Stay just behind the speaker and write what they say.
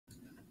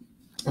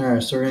All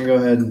right, so we're gonna go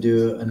ahead and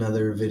do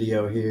another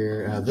video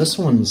here. This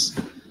one's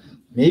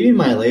maybe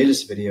my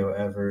latest video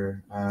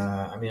ever.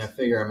 I mean, I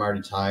figure I'm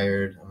already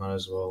tired. I might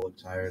as well look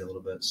tired a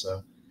little bit.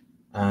 So,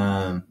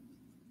 um,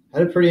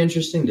 had a pretty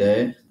interesting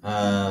day.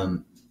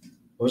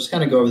 We'll just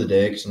kind of go over the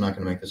day because I'm not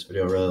gonna make this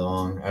video really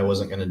long. I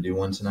wasn't gonna do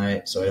one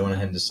tonight, so I went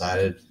ahead and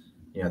decided,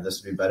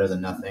 this would be better than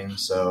nothing.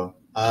 So,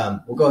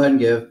 we'll go ahead and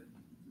give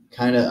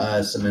kind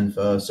of some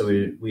info. So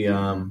we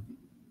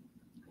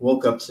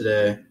woke up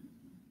today.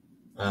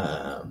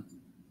 Um,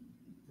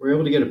 we were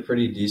able to get a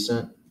pretty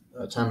decent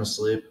time of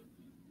sleep.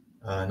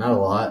 Not a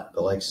lot,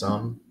 but like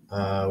some.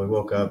 We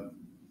woke up.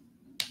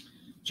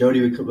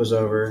 Jody was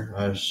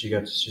over. She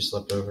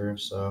slept over,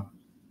 so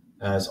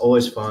it's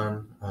always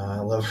fun. I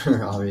love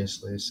her,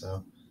 obviously.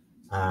 So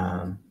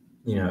um,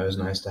 it was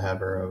nice to have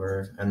her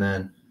over, and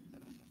then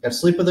got to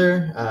sleep with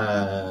her.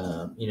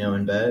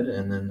 In bed,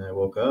 and then I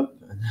woke up,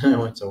 and then I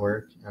went to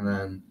work, and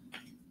then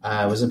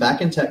I was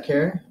back in tech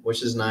care,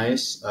 which is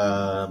nice.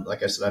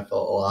 Like I said, I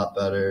felt a lot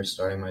better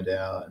starting my day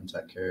out in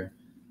tech care.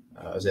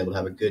 I was able to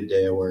have a good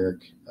day of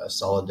work, a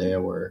solid day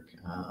of work,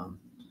 and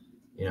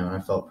I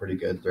felt pretty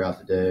good throughout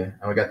the day.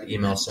 And we got the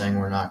email saying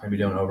we're not going to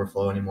be doing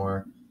overflow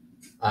anymore.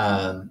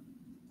 Um,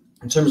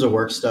 in terms of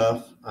work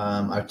stuff,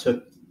 I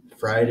took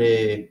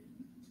Friday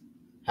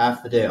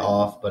half the day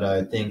off, but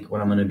I think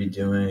what I'm going to be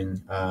doing,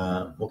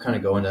 we'll kind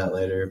of go into that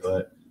later,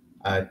 but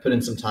I put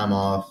in some time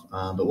off.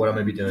 But what I'm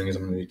going to be doing is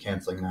I'm going to be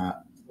canceling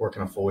that,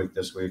 working a full week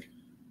this week,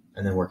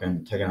 and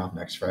then taking off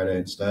next Friday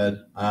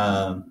instead.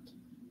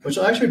 Which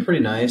will actually be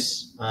pretty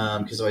nice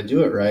because if I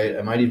do it right,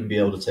 I might even be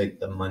able to take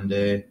the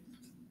Monday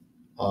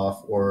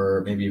off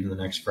or maybe even the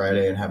next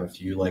Friday and have a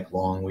few like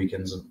long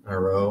weekends in a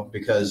row.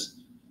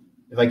 Because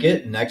if I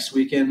get next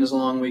weekend as a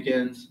long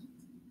weekend,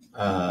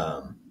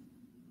 um,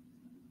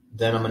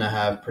 then I'm going to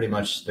have pretty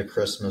much the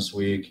Christmas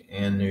week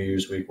and New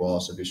Year's week will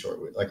also be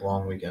short week, like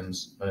long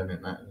weekends. But I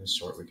mean, not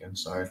short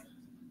weekends, sorry.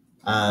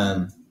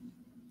 Um,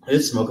 I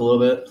did smoke a little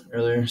bit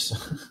earlier, so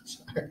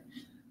sorry.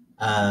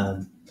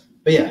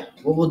 But yeah,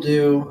 what we'll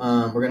do,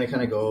 we're going to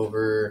kind of go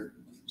over.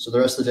 So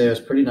the rest of the day was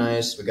pretty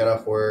nice. We got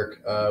off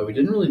work. We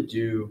didn't really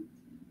do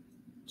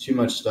too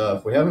much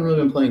stuff. We haven't really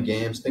been playing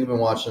games. I think I've been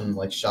watching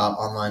like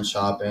online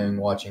shopping,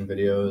 watching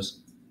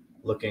videos,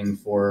 looking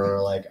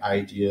for like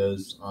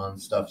ideas on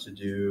stuff to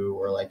do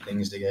or like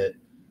things to get,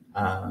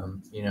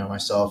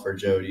 myself or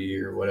Jody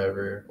or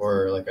whatever,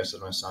 or like I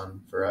said, my son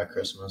for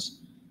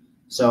Christmas.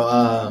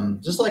 So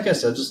just like I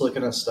said, just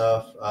looking at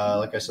stuff.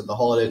 Like I said, the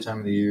holiday time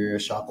of the year, I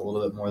shop a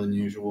little bit more than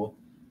usual.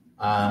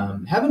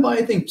 Haven't bought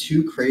anything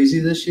too crazy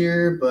this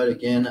year, but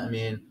again, I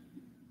mean,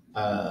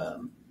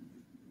 um,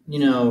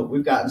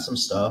 we've gotten some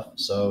stuff,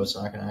 so it's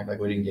not going to act like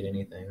we didn't get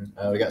anything.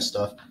 We got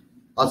stuff,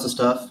 lots of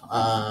stuff.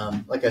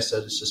 Like I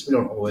said, it's just we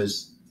don't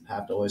always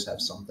have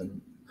something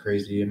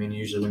crazy. I mean,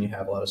 usually when you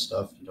have a lot of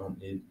stuff, you don't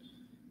need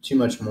too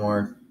much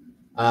more.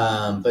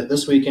 But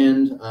this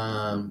weekend,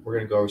 we're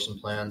going to go over some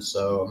plans.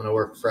 So I'm going to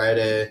work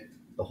Friday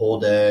the whole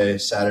day.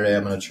 Saturday,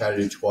 I'm going to try to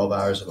do 12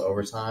 hours of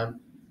overtime.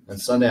 And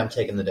Sunday, I'm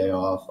taking the day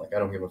off. Like, I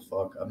don't give a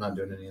fuck. I'm not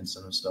doing any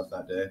incentive stuff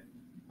that day.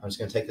 I'm just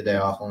going to take the day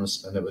off. I'm going to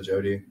spend it with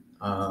Jody.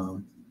 I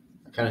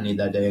kind of need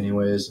that day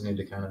anyways. I need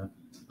to kind of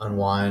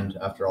unwind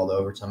after all the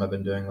overtime I've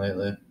been doing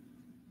lately.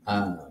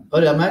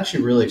 But I'm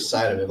actually really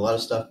excited. We have a lot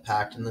of stuff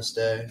packed in this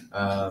day.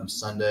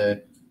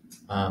 Sunday,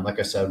 like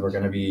I said, we're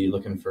going to be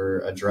looking for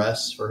a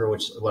dress for her,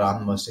 which is what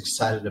I'm most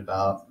excited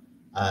about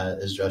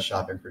is dress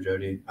shopping for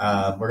Jody.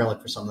 We're going to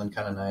look for something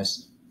kind of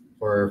nice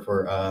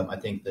for I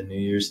think the New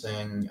Year's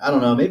thing. I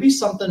don't know, maybe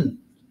something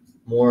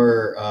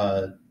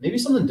more, maybe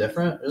something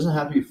different. It doesn't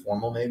have to be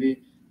formal.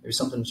 Maybe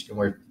something she can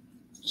wear.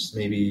 Just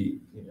maybe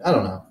I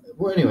don't know.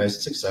 Well, anyways,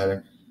 it's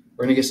exciting.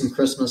 We're gonna get some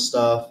Christmas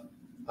stuff.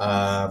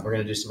 We're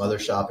gonna do some other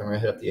shopping. We're gonna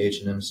hit up the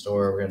H&M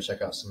store. We're gonna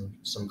check out some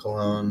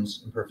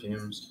colognes and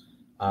perfumes,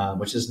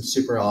 which is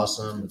super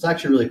awesome. It's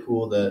actually really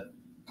cool that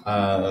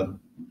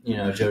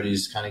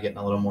Jody's kind of getting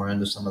a little more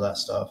into some of that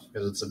stuff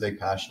because it's a big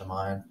passion of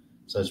mine.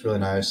 So it's really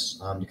nice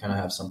to kind of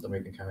have something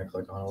we can kind of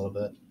click on a little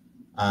bit.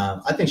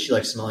 I think she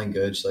likes smelling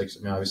good. She likes,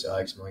 obviously I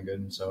like smelling good,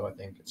 and so I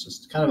think it's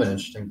just kind of an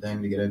interesting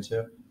thing to get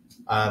into.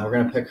 We're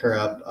gonna pick her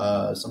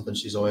up something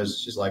she's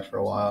liked for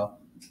a while.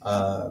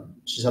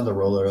 She's had the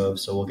roller of,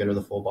 so we'll get her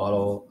the full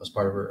bottle as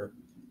part of her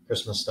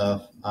Christmas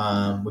stuff.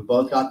 We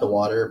both got the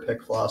water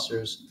pick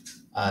flossers.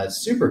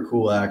 It's super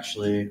cool,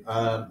 actually.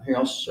 Here,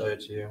 I'll show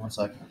it to you. One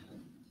second.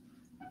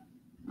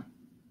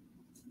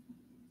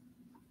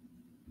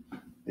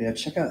 Yeah,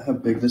 check out how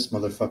big this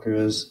motherfucker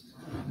is.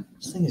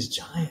 This thing is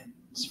giant.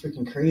 It's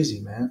freaking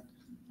crazy, man.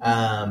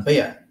 But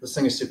yeah, this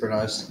thing is super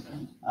nice.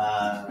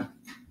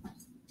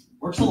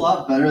 Works a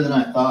lot better than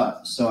I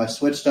thought. So I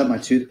switched up my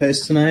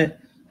toothpaste tonight.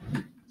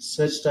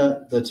 Switched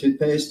up the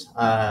toothpaste.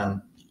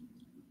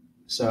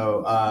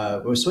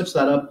 So we switched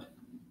that up.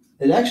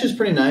 It actually is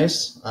pretty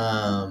nice.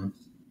 I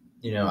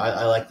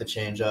like the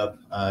change up,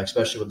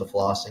 especially with the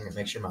flossing. It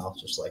makes your mouth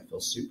just like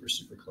feel super,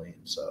 super clean.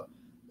 So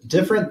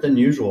different than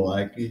usual.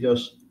 Like you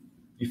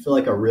feel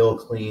like a real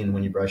clean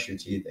when you brush your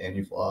teeth and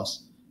you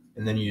floss.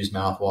 and then you use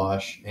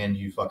mouthwash and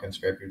you fucking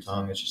scrape your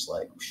tongue. It's just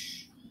like,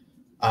 whoosh.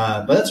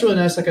 But that's really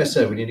nice. Like I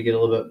said, we need to get a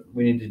little bit.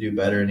 We need to do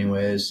better,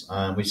 anyways.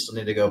 We still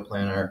need to go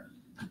plan our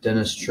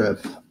dentist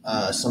trip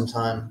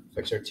sometime.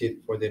 Fix our teeth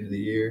before the end of the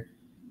year.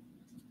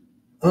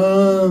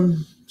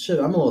 Shit,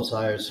 I'm a little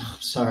tired. So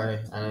I'm sorry.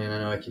 I mean, I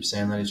know I keep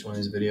saying that each one of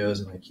these videos,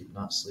 and I keep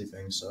not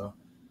sleeping. So,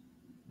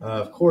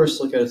 of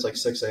course, look at it's like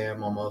 6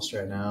 a.m. almost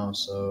right now.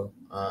 So,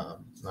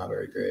 not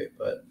very great,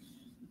 but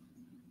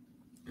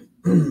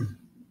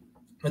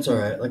it's all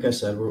right. Like I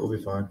said, we'll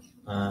be fine.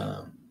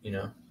 You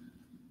know.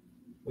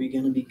 We're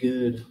gonna be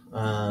good.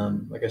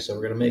 Like I said,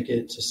 we're gonna make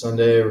it to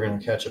Sunday. We're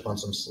gonna catch up on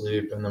some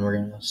sleep, and then we're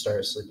gonna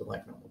start sleeping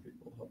like normal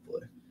people,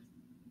 hopefully.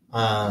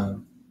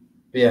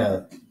 But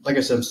yeah, like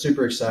I said, I'm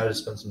super excited to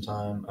spend some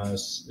time,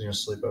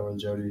 sleep over with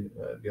Jody,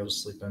 be able to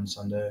sleep in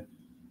Sunday,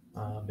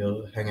 be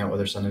able to hang out with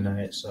her Sunday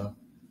night. So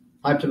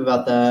hyped up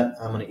about that.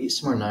 I'm gonna eat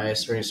somewhere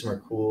nice. We're gonna eat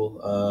somewhere cool.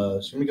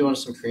 So I'm gonna go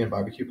into some Korean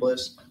barbecue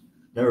place.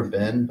 Never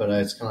been, but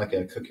it's kind of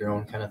like a cook your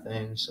own kind of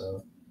thing.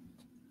 So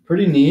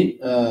pretty neat.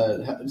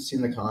 Haven't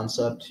seen the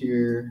concept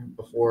here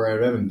before.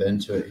 I haven't been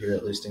to it here,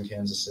 at least in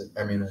Kansas City.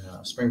 I mean,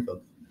 in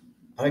Springfield.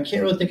 I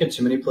can't really think of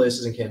too many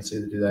places in Kansas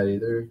City that do that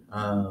either.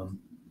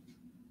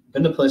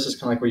 Been to places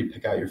kind of like where you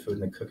pick out your food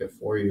and they cook it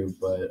for you,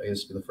 but I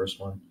guess it'll be the first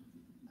one.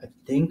 I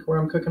think where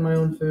I'm cooking my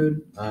own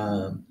food.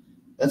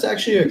 That's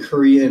actually a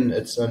Korean.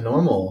 It's a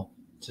normal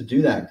to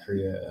do that in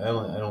Korea.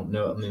 I don't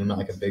know. I mean, I'm not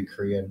like a big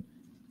Korean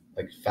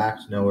like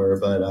fact knower,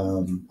 but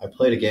I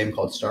played a game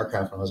called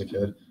StarCraft when I was a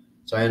kid.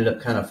 So I ended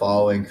up kind of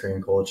following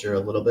Korean culture a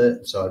little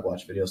bit. So I'd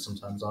watch videos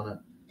sometimes on it.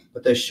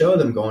 But they show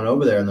them going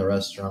over there in the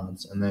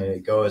restaurants, and they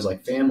go as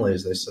like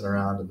families. They sit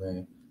around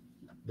and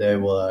they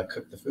will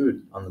cook the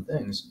food on the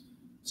things.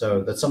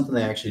 So that's something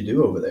they actually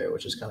do over there,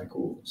 which is kind of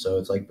cool. So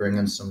it's like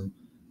bringing some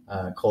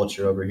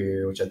culture over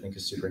here, which I think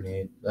is super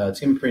neat. It's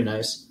gonna be pretty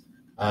nice.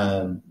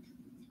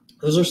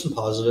 Those are some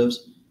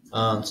positives.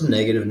 Some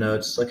negative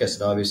notes. Like I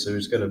said, obviously we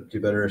just got to do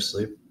better at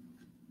sleep.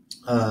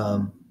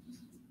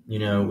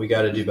 We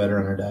got to do better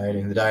on our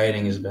dieting. The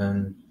dieting has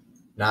been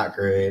not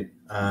great.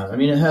 I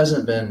mean, it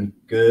hasn't been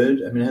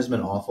good. I mean, it hasn't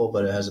been awful,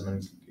 but it hasn't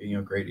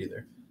been, great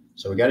either.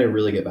 So we got to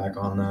really get back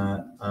on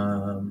that.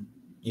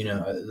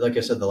 Like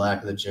I said, the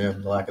lack of the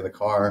gym, the lack of the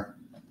car,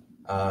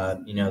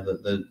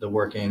 the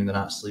working, the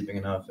not sleeping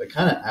enough, it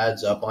kind of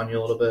adds up on you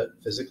a little bit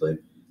physically.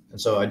 And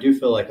so I do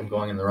feel like I'm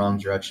going in the wrong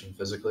direction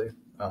physically,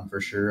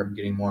 for sure. I'm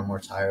getting more and more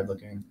tired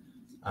looking.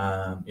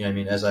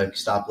 As I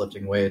stop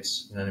lifting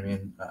weights, you know what I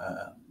mean?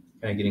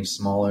 Kind of getting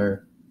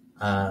smaller.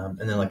 And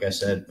then, like I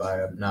said,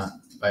 by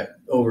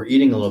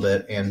overeating a little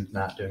bit and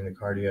not doing the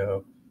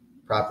cardio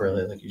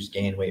properly, like you just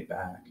gain weight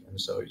back. And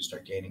so you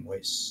start gaining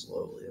weight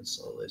slowly.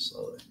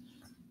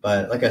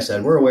 But like I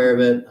said, we're aware of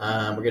it.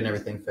 We're getting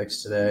everything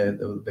fixed today,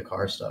 the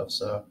car stuff.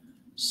 So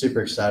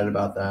super excited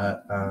about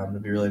that.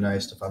 It'd be really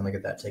nice to finally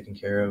get that taken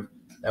care of.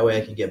 That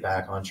way I can get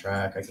back on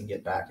track. I can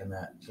get back in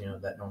that,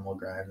 that normal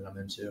grind that I'm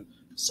into.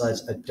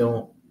 Besides, I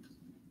don't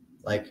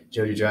like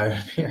Jody driving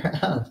me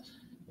around.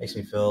 Makes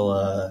me feel,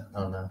 I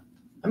don't know.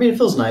 I mean, it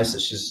feels nice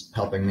that she's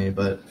helping me,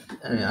 but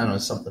I don't know,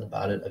 something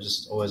about it. I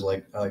just always I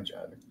like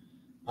driving.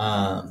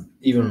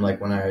 Even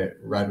like when I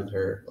ride with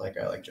her, like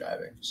I like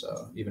driving.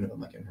 So even if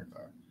I'm like in her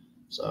car.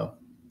 So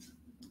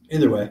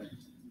either way,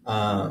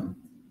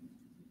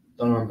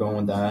 don't know where I'm going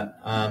with that.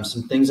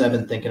 Some things I've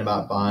been thinking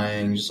about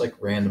buying, just like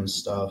random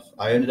stuff.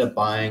 I ended up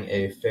buying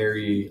a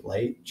fairy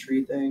light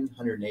tree thing,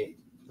 108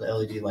 the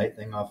LED light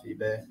thing off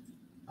eBay.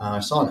 I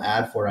saw an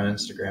ad for it on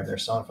Instagram. They're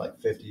selling for like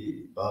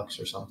 $50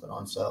 or something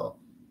on sale.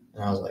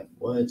 And I was like,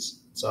 what?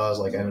 So I was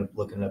like, I ended up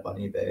looking it up on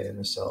eBay, and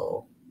they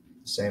sell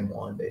the same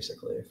one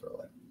basically for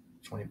like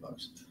 $20.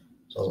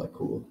 So I was like,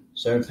 cool.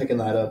 So I'm picking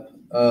that up.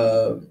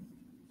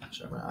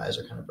 Sorry, my eyes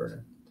are kind of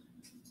burning.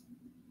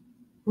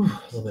 Whew,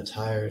 a little bit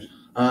tired.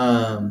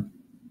 But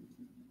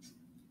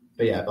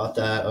yeah, I bought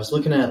that. I was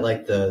looking at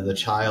like the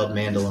child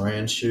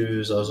Mandalorian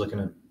shoes. I was looking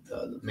at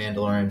the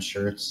Mandalorian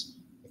shirts,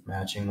 like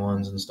matching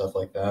ones and stuff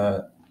like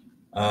that.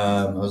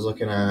 I was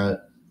looking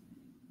at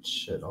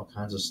all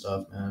kinds of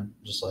stuff, man.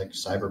 Just like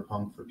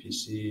Cyberpunk for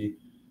PC.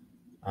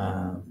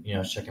 I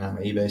was checking out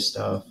my eBay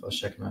stuff. I was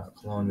checking out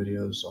cologne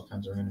videos, all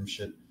kinds of random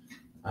shit.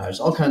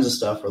 There's all kinds of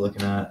stuff we're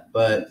looking at.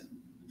 But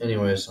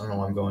anyways, I don't know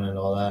why I'm going into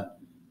all that.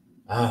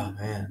 Ah,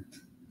 man.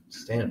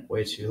 Staying up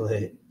way too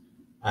late.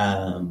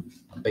 But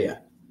yeah.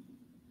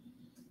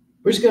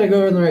 We just got to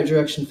go in the right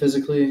direction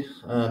physically.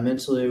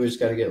 Mentally, we just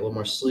got to get a little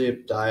more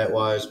sleep.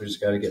 Diet-wise, we just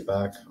got to get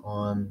back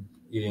on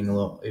eating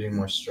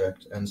more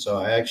strict. And so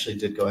I actually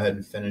did go ahead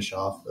and finish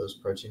off those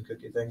protein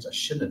cookie things. I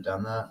shouldn't have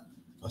done that.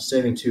 I was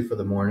saving 2 for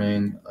the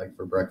morning, like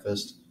for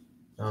breakfast.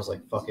 And I was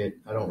like, fuck it.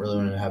 I don't really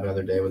want to have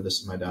another day with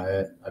this in my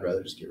diet. I'd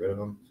rather just get rid of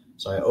them.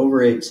 So I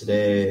overate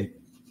today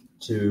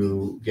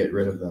to get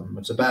rid of them.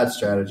 It's a bad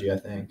strategy, I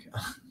think.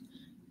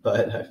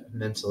 But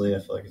mentally, I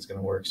feel like it's going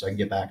to work. So I can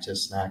get back to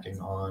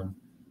snacking on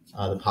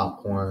the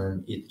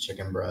popcorn, eat the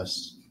chicken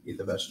breast, eat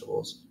the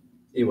vegetables,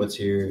 eat what's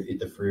here,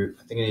 eat the fruit.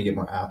 I think I need to get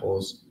more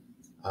apples.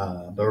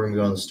 But we're going to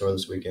go to the store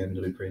this weekend.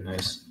 It'll be pretty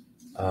nice.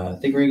 I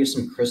think we're going to get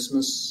some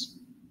Christmas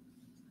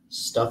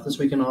stuff this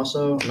weekend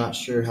also. I'm not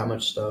sure how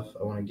much stuff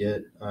I want to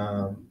get.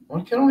 I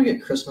kind of want to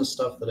get Christmas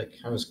stuff that it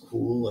kind of is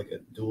cool, like a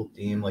dual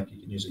theme, like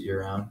you can use it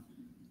year round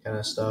kind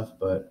of stuff.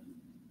 But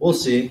we'll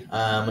see.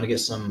 I'm gonna get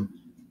some,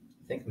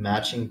 I think,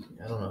 matching,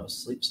 I don't know,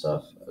 sleep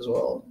stuff as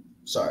well.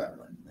 Sorry,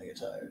 I get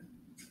tired.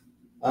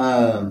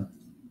 Um,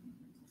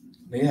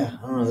 but yeah,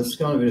 I don't know. This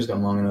kind of video's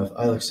gone long enough.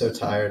 I look so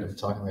tired. I'm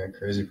talking like a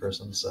crazy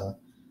person. So,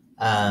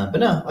 but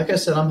no, like I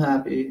said, I'm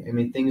happy. I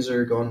mean, things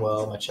are going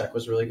well. My check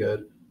was really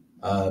good.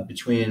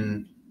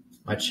 Between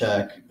my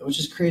check, which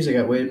is crazy, I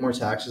got way more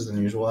taxes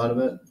than usual out of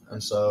it,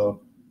 and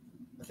so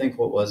I think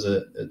what was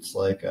it? It's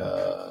like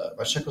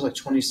my check was like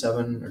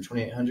 27 or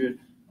 2,800,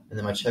 and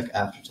then my check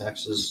after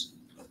taxes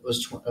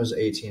was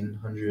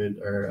 1,800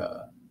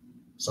 or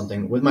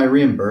something. With my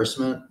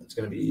reimbursement, it's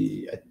gonna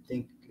be, I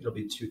think it'll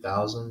be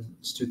 2,000.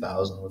 It's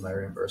 2,000 with my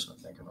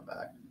reimbursement thing coming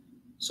back.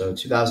 So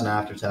 2,000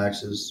 after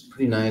taxes,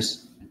 pretty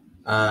nice.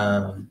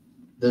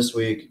 This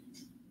week,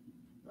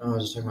 I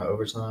was just talking about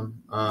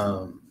overtime.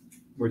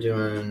 We're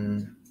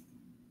doing,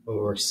 we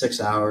worked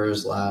 6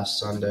 hours last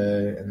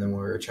Sunday, and then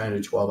we're trying to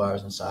do 12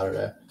 hours on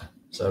Saturday.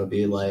 So it'll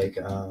be like,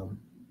 I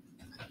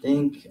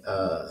think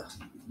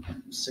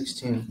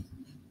 16,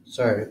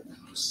 sorry,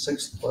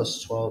 6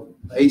 plus 12,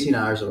 18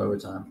 hours of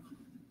overtime.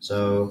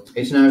 So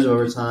 18 hours of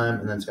overtime,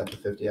 and then it's got the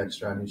 50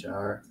 extra on each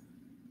hour.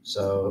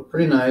 So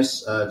pretty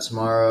nice.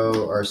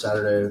 Tomorrow or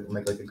Saturday, we'll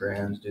make like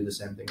 $1,000, do the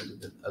same thing we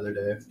did the other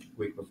day,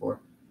 week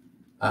before.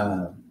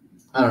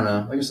 I don't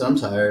know. Like I said, I'm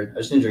tired.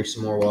 I just need to drink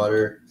some more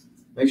water.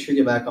 Make sure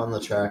you get back on the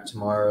track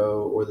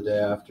tomorrow or the day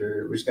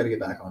after. We just got to get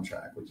back on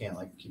track. We can't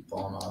like keep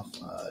falling off.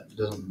 It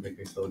doesn't make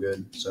me feel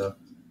good. So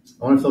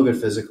I want to feel good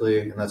physically,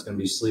 and that's going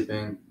to be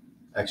sleeping,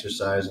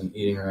 exercising,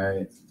 eating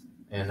right,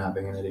 and not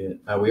being an idiot.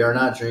 We are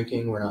not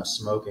drinking. We're not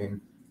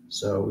smoking.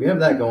 So we have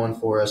that going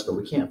for us, but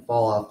we can't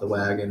fall off the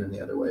wagon in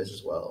the other ways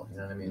as well. You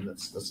know what I mean?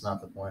 That's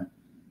not the point.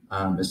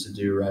 Is to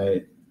do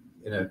right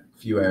in a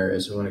few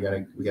areas.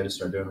 We got to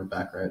start doing it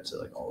back right to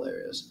like all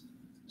areas.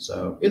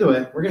 So either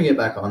way, we're gonna get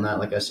back on that.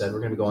 Like I said, we're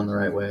gonna be going the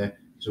right way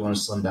because we want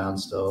to slim down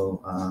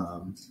still.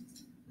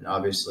 And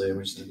obviously,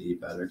 we just need to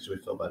eat better because we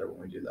feel better when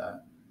we do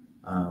that.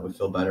 We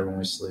feel better when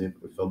we sleep.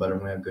 We feel better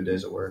when we have good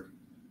days at work.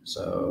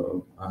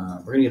 So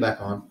we're gonna get back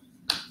on.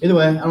 Either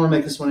way, I don't want to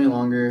make this one any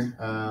longer.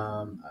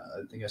 I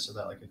think I said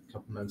that like a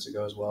couple minutes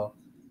ago as well.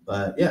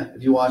 But yeah,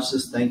 if you watch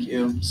this, thank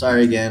you.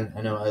 Sorry again.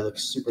 I know I look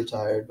super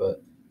tired,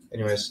 but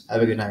anyways,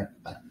 have a good night.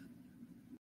 Bye.